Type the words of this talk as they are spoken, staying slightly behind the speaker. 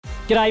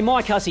G'day,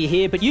 Mike Hussey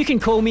here, but you can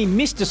call me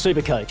Mr.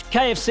 Supercoach.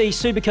 KFC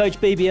Supercoach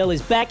BBL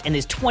is back and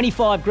there's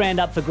 25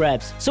 grand up for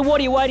grabs. So what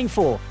are you waiting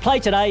for? Play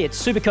today at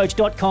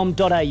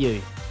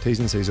supercoach.com.au. T's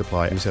and C's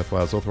apply. New South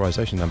Wales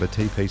authorisation number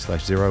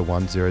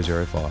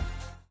TP/01005.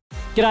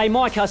 G'day,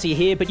 Mike Hussey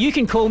here, but you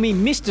can call me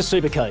Mr.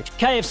 Supercoach.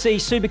 KFC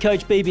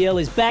Supercoach BBL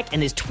is back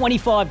and there's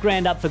 25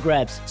 grand up for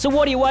grabs. So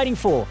what are you waiting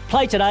for?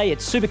 Play today at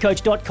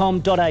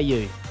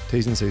supercoach.com.au.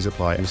 T's and C's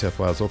apply. New South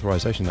Wales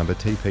authorisation number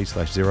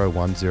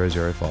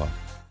TP/01005.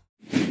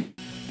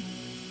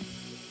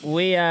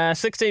 We are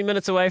 16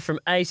 minutes away from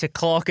 8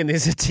 o'clock and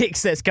there's a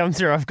text that's come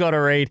through I've got to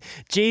read.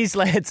 Geez,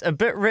 lads, a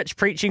bit rich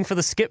preaching for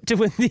the skip to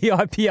win the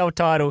IPL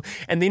title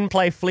and then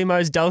play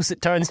Flemo's dulcet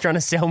tones trying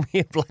to sell me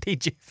a bloody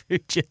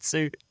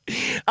jiu-jitsu.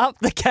 Up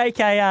the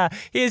KKR.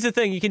 Here's the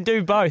thing, you can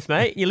do both,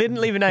 mate. You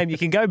didn't leave a name. You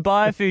can go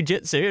buy a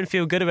Fujitsu and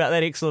feel good about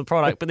that excellent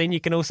product, but then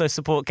you can also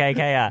support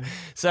KKR.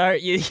 So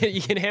you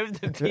can have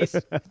the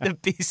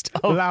best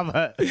of... Love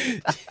it.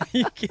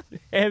 You can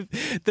have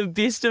the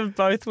best of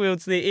both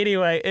worlds there.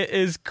 Anyway, it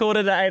is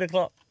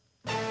 7:45.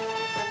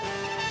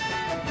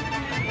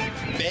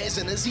 Baz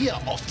and Izzy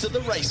are off to the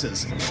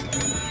races.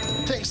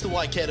 Thanks to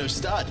Waikato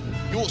Stud,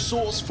 your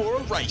source for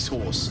a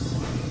racehorse.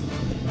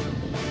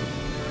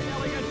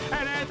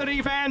 And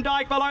Anthony Van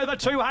Dyke below the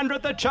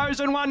 200, the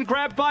chosen one,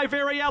 grabbed by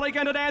Very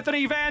Elegant and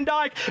Anthony Van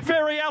Dyke.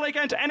 Very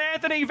Elegant and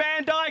Anthony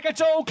Van Dyke,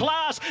 it's all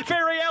class.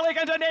 Very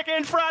Elegant a neck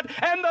in front,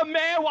 and the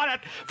mare won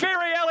it.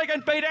 Very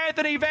Elegant beat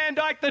Anthony Van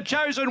Dyke, the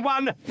chosen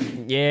one.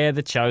 Yeah,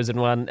 the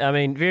chosen one. I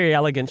mean, Very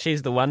Elegant,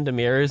 she's the wonder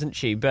mare, isn't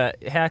she?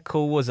 But how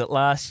cool was it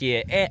last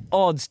year? At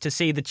odds to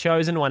see the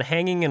chosen one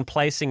hanging and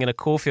placing in a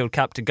Caulfield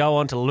Cup to go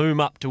on to loom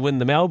up to win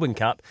the Melbourne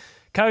Cup.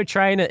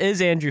 Co-trainer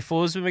is Andrew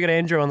Forsman. We've got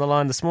Andrew on the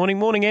line this morning.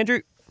 Morning,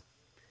 Andrew.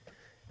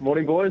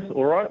 Morning, boys.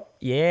 All right?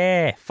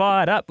 Yeah,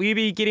 fired up. Will you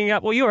be getting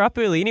up? Well, you're up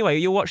early anyway.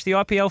 You'll watch the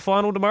IPL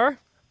final tomorrow?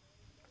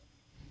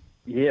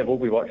 Yeah, we'll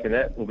be watching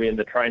that. We'll be in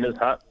the trainer's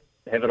hut.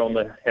 Have it on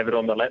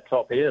the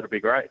laptop here. It'll be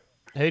great.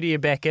 Who do you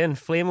back in,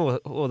 Flem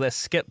or the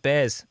skip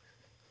Baz?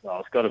 Oh,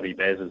 it's got to be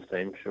Baz's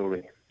team,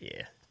 surely.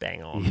 Yeah,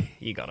 bang on.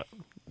 You got it.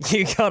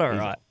 You got it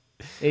right.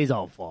 He's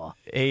on fire.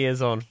 He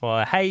is on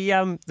fire. Hey,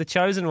 the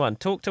chosen one,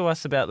 talk to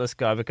us about this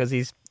guy because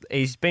he's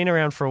been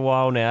around for a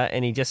while now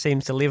and he just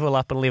seems to level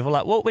up and level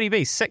up. What would he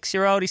be?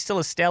 6-year-old? He's still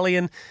a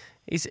stallion.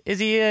 Is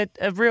he a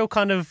real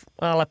kind of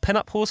a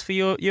pin-up horse for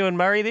you and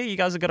Murray there? You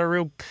guys have got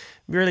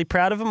really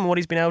proud of him and what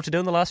he's been able to do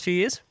in the last few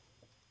years?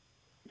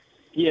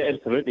 Yeah,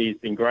 absolutely. He's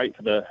been great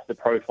for the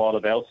profile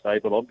of our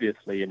stable,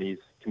 obviously, and he's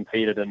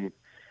competed in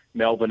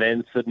Melbourne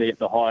and Sydney at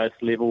the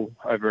highest level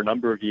over a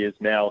number of years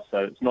now, so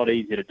it's not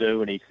easy to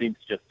do, and he seems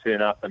to just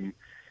turn up and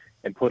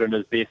put in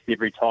his best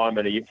every time,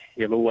 and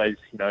he'll always,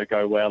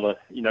 go well,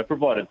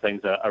 provided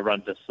things are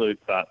run to suit.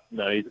 But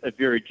no, he's a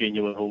very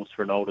genuine horse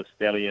for an older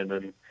stallion,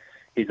 and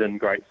he's in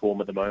great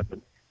form at the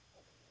moment.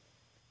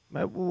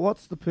 Mate,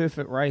 what's the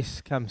perfect race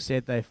come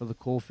Saturday for the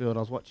Caulfield? I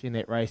was watching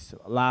that race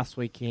last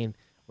weekend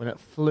when it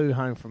flew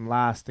home from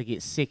last to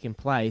get second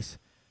place.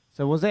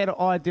 So was that an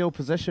ideal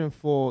position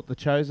for the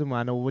chosen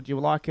one, or would you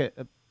like it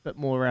a bit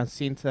more around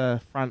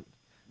centre front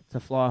to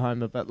fly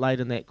home a bit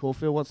late in that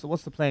Caulfield?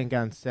 What's the plan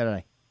going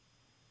Saturday?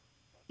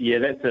 Yeah,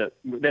 that's it.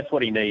 That's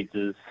what he needs.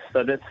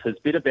 That's his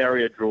better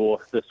barrier draw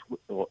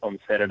on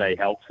Saturday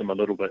helps him a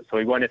little bit, so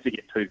he won't have to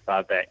get too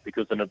far back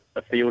because in a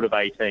field of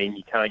 18,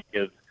 you can't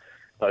give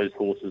those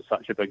horses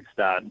such a big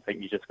start and think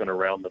you're just going to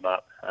round them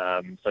up.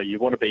 So you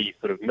want to be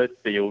sort of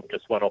midfield,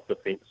 just one off the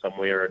fence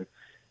somewhere, and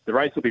the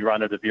race will be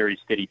run at a very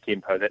steady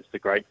tempo. That's the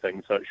great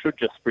thing. So it should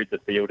just spread the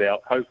field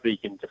out. Hopefully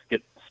he can just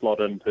get slot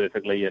in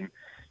perfectly and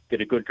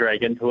get a good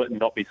drag into it and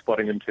not be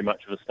spotting him too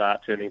much of a start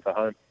turning for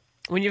home.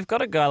 When you've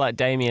got a guy like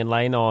Damian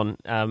Lane on,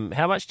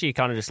 how much do you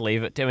kind of just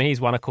leave it to him? I mean,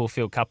 he's won a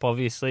Caulfield Cup,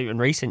 obviously, in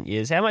recent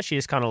years. How much do you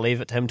just kind of leave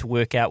it to him to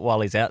work out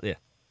while he's out there?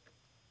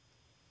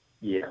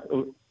 Yeah,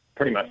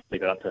 pretty much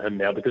leave it up to him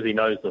now because he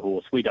knows the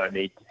horse.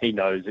 He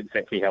knows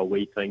exactly how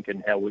we think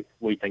and how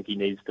we think he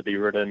needs to be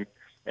ridden.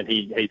 And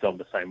he's on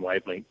the same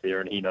wavelength there,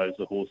 and he knows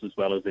the horse as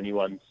well as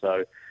anyone.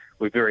 So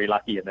we're very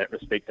lucky in that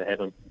respect to have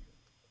him.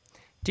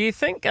 Do you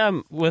think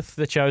with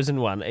the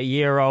chosen one, a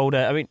year older,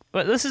 I mean,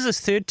 this is his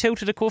third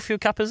tilt at a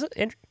Caulfield Cup, is it,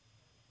 Andrew?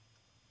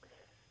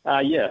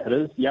 Yeah, it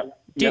is.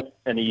 Yep.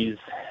 And he's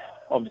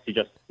obviously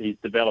he's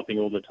developing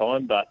all the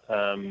time, but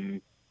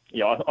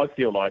I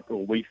feel like,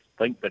 or we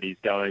think that he's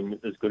going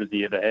as good as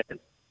he ever has.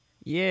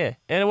 Yeah,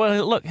 and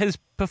well, look, his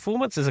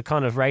performances are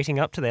kind of rating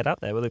up to that,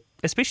 aren't they?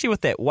 Especially with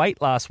that weight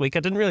last week.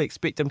 I didn't really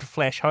expect him to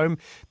flash home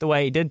the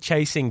way he did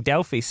chasing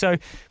Delphi. So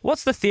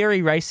what's the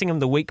theory racing him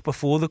the week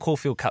before the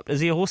Caulfield Cup? Is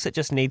he a horse that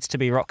just needs to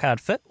be rock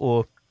hard fit,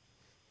 or...?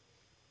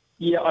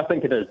 Yeah, I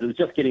think it is. It was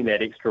just getting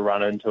that extra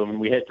run into him.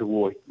 We had to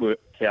work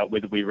out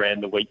whether we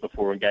ran the week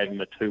before and gave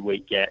him a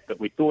 2-week gap, but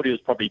we thought he was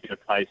probably better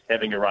placed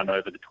having a run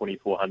over the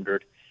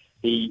 2400.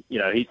 He's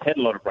had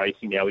a lot of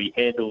racing now. He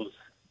handles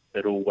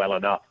it all well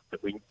enough,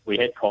 but we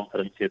had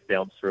confidence he'd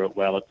bounce through it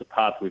well. It's a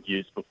path we've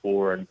used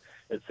before, and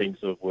it seems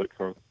to have worked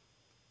for him.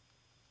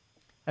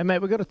 Hey, mate,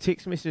 we've got a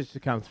text message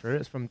to come through.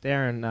 It's from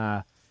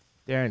Darren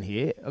Darren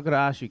here. I've got to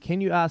ask you,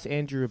 can you ask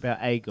Andrew about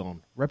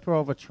Agon? Ripper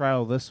of a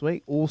trail this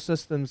week. All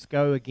systems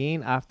go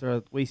again after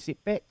a wee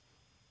setback?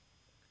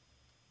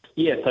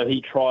 Yeah, so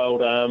he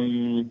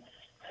trialled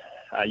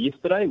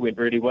yesterday, went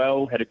really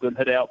well, had a good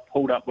hit out,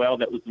 pulled up well.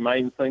 That was the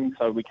main thing,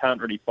 so we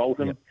can't really fault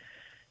him. Yep.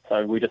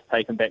 So we just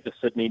take him back to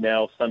Sydney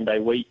now Sunday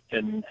week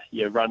and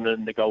run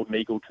in the Golden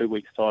Eagle 2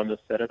 weeks' time this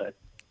Saturday.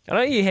 I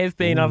know you have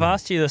been. I've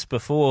asked you this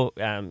before,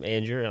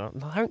 Andrew.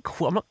 And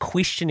I'm not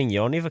questioning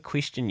you. I'll never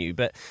question you.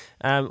 But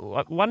I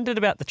wondered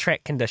about the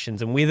track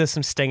conditions and whether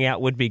some sting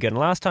out would be good. And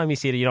last time you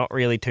said you're not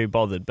really too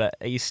bothered. But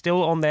are you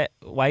still on that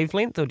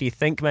wavelength, or do you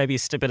think maybe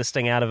a bit of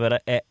sting out of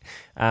it at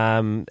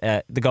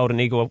the Golden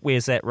Eagle?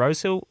 Where's that?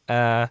 Rosehill,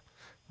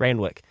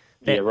 Randwick.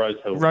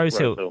 Rosehill.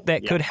 Rosehill.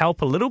 That could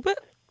help a little bit.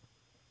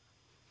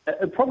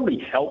 It probably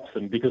helps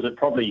him because it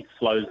probably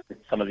slows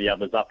some of the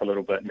others up a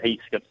little bit, and he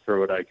skips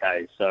through it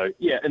okay. So,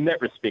 yeah, in that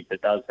respect,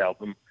 it does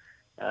help him.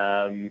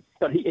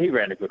 But he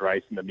ran a good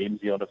race in the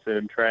Memsie on a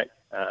firm track.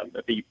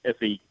 If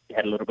he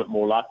had a little bit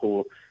more luck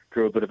or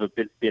drew a bit of a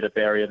better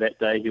barrier that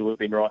day, he would have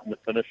been right in the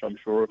finish, I'm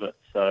sure of it.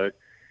 So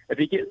if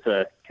he gets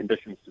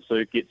conditions to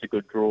suit, gets a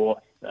good draw,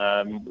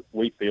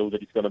 we feel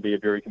that he's going to be a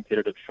very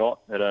competitive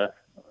shot at a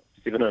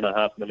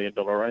 $7.5 million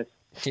race.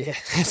 Yeah,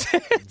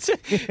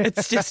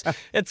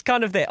 it's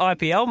kind of that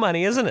IPL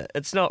money, isn't it?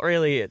 It's not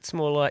really. It's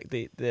more like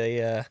the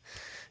Baz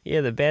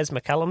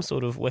McCullum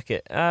sort of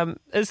wicket.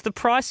 Is the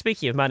price,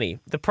 speaking of money,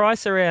 the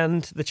price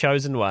around the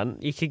Chosen One?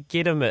 You could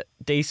get him at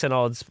decent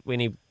odds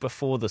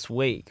before this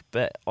week,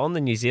 but on the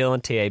New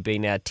Zealand TAB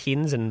now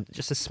 10s and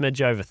just a smidge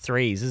over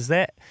 3s. Is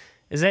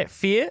that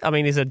fair? I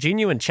mean, there's a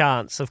genuine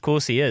chance. Of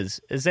course, he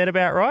is. Is that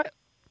about right?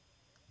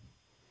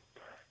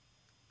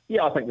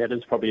 Yeah, I think that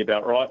is probably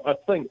about right. I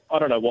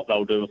don't know what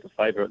they'll do with the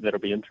favourite. That'll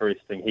be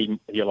interesting.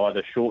 He'll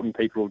either shorten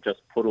people or just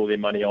put all their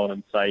money on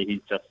and say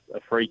he's just a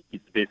freak,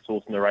 he's the best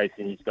horse in the race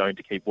and he's going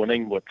to keep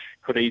winning, which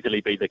could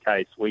easily be the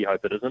case. We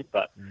hope it isn't.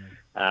 But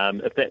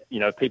if that,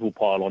 if people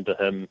pile onto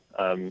him,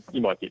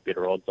 you might get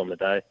better odds on the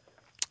day.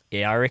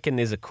 Yeah, I reckon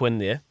there's a Quinn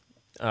there.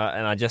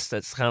 And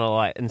it's kind of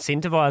like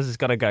Incentivise has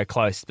got to go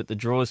close, but the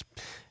draw's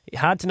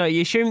hard to know.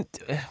 You assume,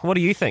 what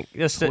do you think?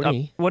 Just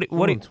 20. What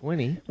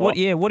 20? What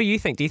do you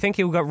think? Do you think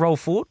he'll go roll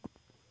forward?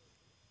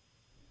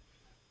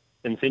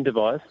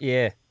 Incentivise?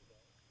 Yeah.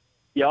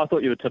 Yeah, I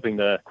thought you were tipping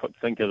the Quick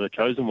Thinker, the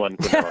Chosen One.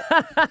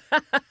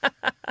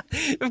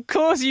 Of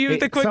course,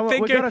 the Quick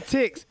Thinker.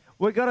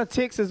 We got a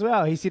text as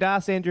well. He said,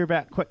 "Ask Andrew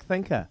about Quick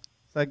Thinker."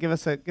 So give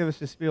us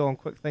a spiel on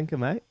Quick Thinker,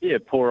 mate. Yeah,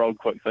 poor old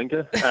Quick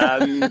Thinker.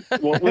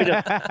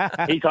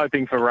 He's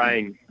hoping for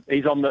rain.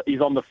 He's on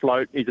the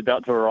float. He's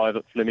about to arrive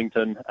at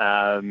Flemington.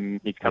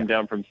 He's come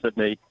down from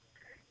Sydney,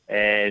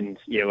 and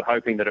we're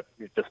hoping that it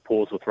just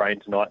pours with rain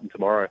tonight and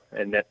tomorrow,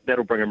 and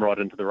that'll bring him right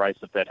into the race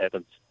if that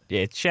happens.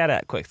 Yeah, shout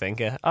out Quick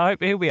Thinker. I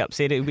hope he'll be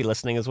upset. He'll be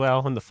listening as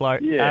well on the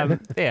float. Yeah.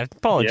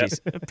 Apologies.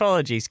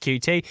 Apologies,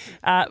 QT.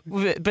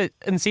 But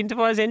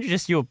Incentivise, Andrew,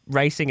 just your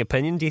racing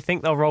opinion. Do you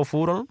think they'll roll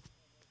forward on him?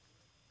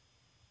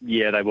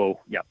 Yeah, they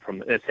will. Yeah,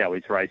 that's how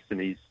he's raced, and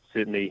he's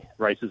certainly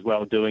races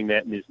well doing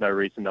that, and there's no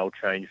reason they'll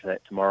change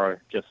that tomorrow.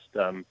 Just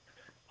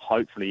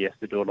hopefully he has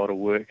to do a lot of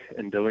work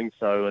in doing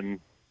so, and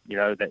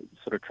that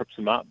sort of trips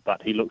him up.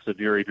 But he looks a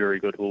very, very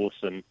good horse,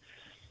 and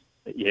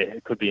yeah,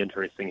 it could be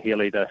interesting.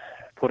 He'll either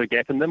put a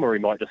gap in them or he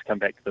might just come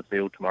back to the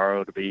field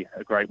tomorrow. It'll be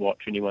a great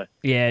watch anyway.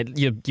 Yeah,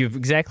 you're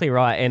exactly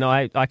right, and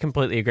I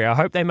completely agree. I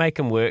hope they make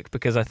him work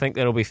because I think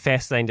that'll be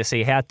fascinating to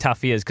see how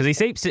tough he is because he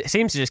seems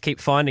to just keep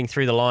finding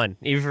through the line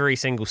every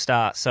single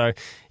start. So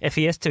if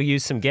he has to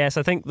use some gas,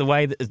 I think the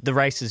way that the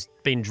race has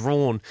been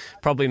drawn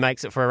probably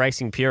makes it for a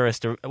racing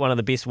purist one of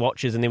the best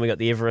watches, and then we got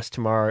the Everest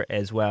tomorrow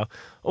as well.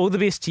 All the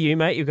best to you,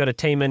 mate. You've got a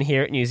team in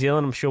here at New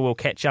Zealand. I'm sure we'll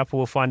catch up or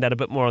we'll find out a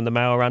bit more on the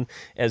mail run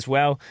as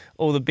well.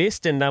 All the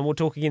best, and we'll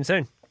talk again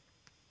soon.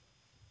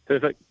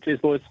 Perfect. Cheers,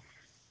 boys.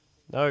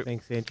 No.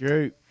 Thanks,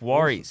 Andrew.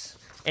 Worries.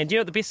 And do you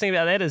know what the best thing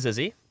about that is,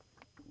 Izzy?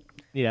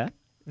 Yeah.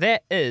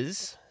 That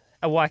is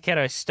a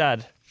Waikato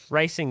Stud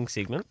racing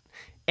segment,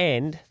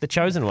 and the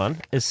Chosen One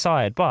is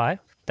sired by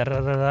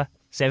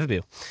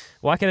Savabeel.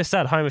 Waikato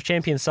Stud, home of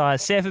champion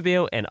sires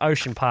Savabeel and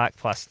Ocean Park,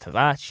 plus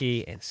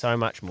Tavachi and so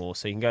much more.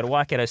 So you can go to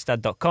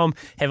waikatostud.com,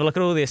 have a look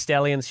at all their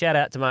stallions. Shout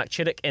out to Mark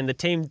Chittick and the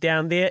team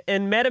down there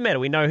in Matamata.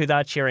 We know who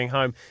they're cheering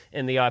home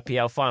in the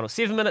IPL final.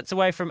 7 minutes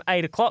away from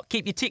 8 o'clock.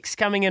 Keep your texts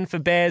coming in for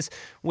Baz.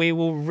 We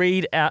will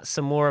read out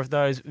some more of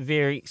those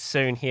very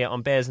soon here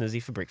on Baz and Izzy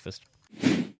for breakfast.